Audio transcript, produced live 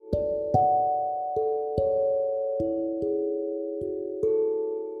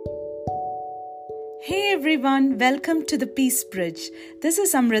Hey everyone, welcome to the Peace Bridge. This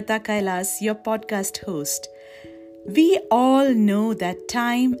is Amrita Kailas, your podcast host. We all know that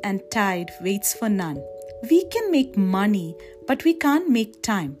time and tide waits for none. We can make money, but we can't make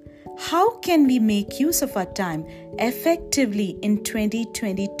time. How can we make use of our time effectively in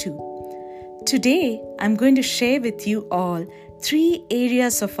 2022? Today, I'm going to share with you all 3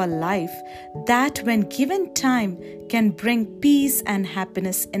 areas of our life that, when given time, can bring peace and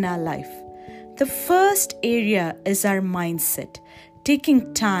happiness in our life. The first area is our mindset.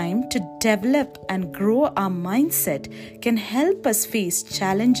 Taking time to develop and grow our mindset can help us face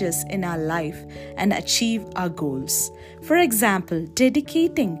challenges in our life and achieve our goals. For example,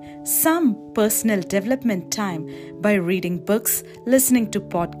 dedicating some personal development time by reading books, listening to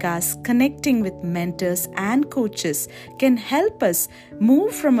podcasts, connecting with mentors and coaches can help us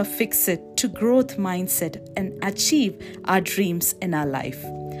move from a fix-it to growth mindset and achieve our dreams in our life.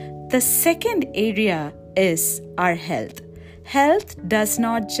 The second area is our health. Health does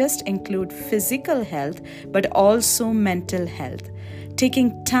not just include physical health, but also mental health.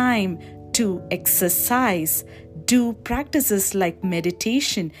 Taking time to exercise, do practices like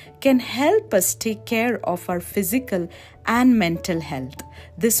meditation can help us take care of our physical and mental health.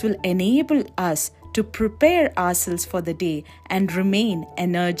 This will enable us to prepare ourselves for the day and remain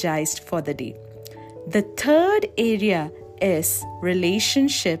energized for the day. The third area is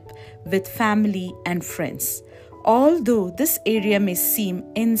relationship with family and friends. Although this area may seem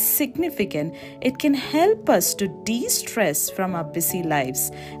insignificant, it can help us to de-stress from our busy lives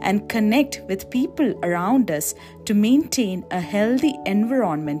and connect with people around us to maintain a healthy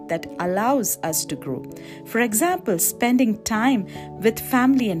environment that allows us to grow. For example, spending time with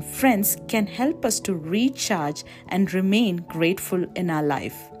family and friends can help us to recharge and remain grateful in our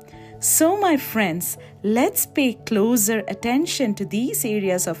life. So, my friends, let's pay closer attention to these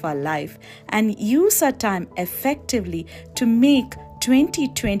areas of our life and use our time effectively to make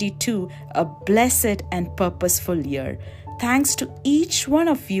 2022 a blessed and purposeful year. Thanks to each one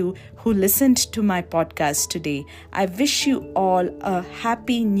of you who listened to my podcast today. I wish you all a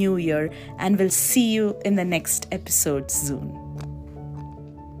happy new year and will see you in the next episode soon.